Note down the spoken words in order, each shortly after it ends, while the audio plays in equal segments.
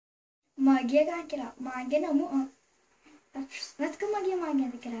magia kan kira magia namu let's go magia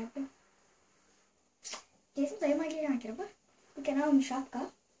dikira aku kesin saya magia kan kira bukan aku shopka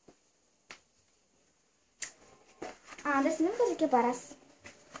ada cinema que paras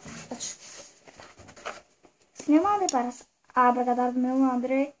cinema de paras abracadabra meu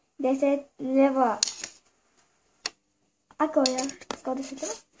madre desse leva agora escolhe esse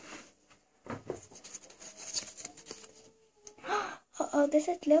tema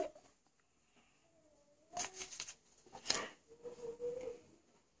desse leva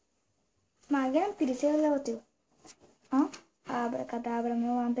magia pidise leva tu abracadabra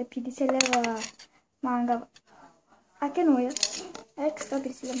meu madre pidise leva manga aqui não é que está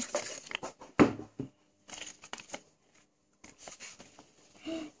precisando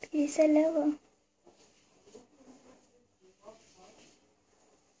pidise leva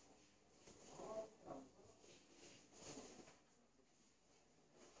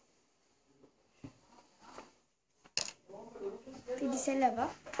pidise leva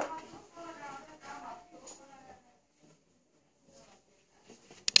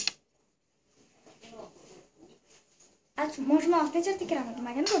Možemo osjećati kramati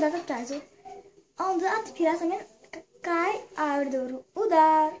maganu dodatak čajzu. Onda pirasam kaj avrduru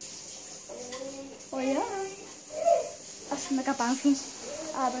udar. Oya. Aslında kapansın.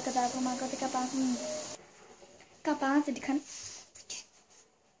 Abracadabra magada kapansın. Kapansın dikan.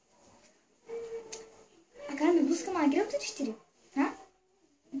 Agora me busca magra ou tristiri? Hã?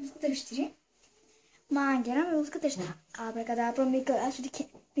 Me busca tristiri? Magra me busca tristiri. Abracadabra me acho de que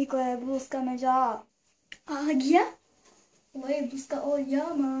me busca melhor. Águia. Oi, busca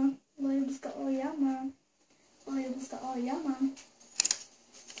oyama. Oi, busca oyama. Oi, busca oyama.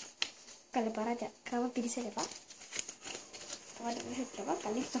 Kalau para aja, kalau pilih saya pak. Kalau ada pilih saya pak,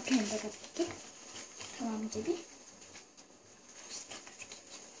 kali stoknya yang dekat sedikit. Sama menjadi.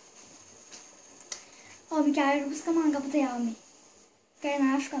 Oh, bicara busca manga putih yami. Kayak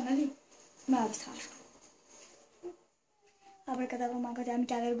nash kan lagi. Mabis hash. Abracadabra manga jam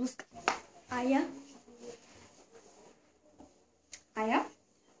bicara busca. Ayah. Ayah,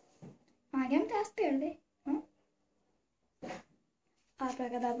 magam te as perde,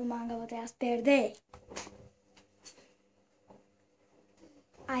 abracadabra manga te as perde.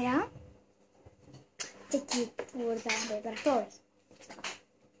 Ayah, çekip buradan bırakıyor.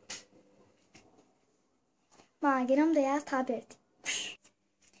 Magam te as ta perde.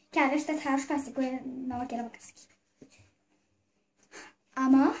 Kendisi de tarz kasık ve nova kere bakasık.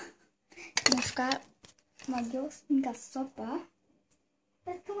 Ama, başka magios nka sopa.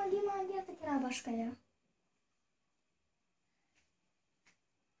 Belki magia tekrar başka ya.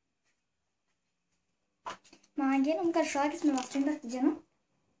 Magia unkar şarkı ismi bastığında canım.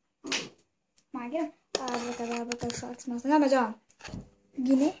 Magia abracadabra şarkı ismi bastığında ama can.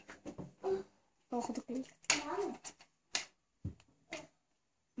 Yine okuduk değil.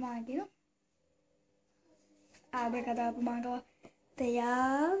 Magia abracadabra maga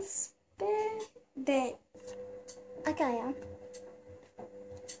beyaz de akaya.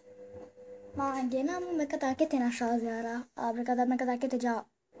 Magia na मैं कता के थे ना शाज यारा abracadabra मैं कता के थे जा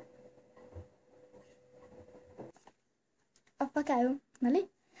apa kayo nali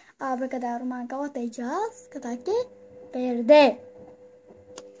abracadabra manca o te jazz kata ke perde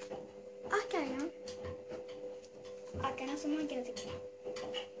akaya akana semua kira kira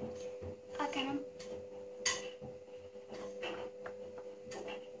akana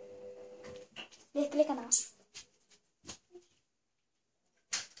lihat kana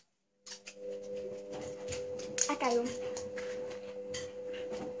akayo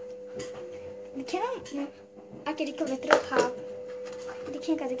dikenam aquele que eu vou trocar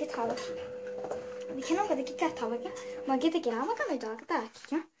dikenam kada ke thala dikenam kada ke ka thala ke mage te kira ma kame ja ka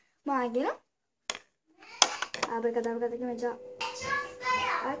kya mage na abracadabra kada ke me ja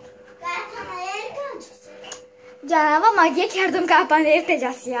Canava mage kerdim kapan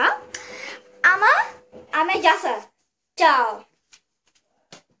erteceğiz ya ama jasa ciao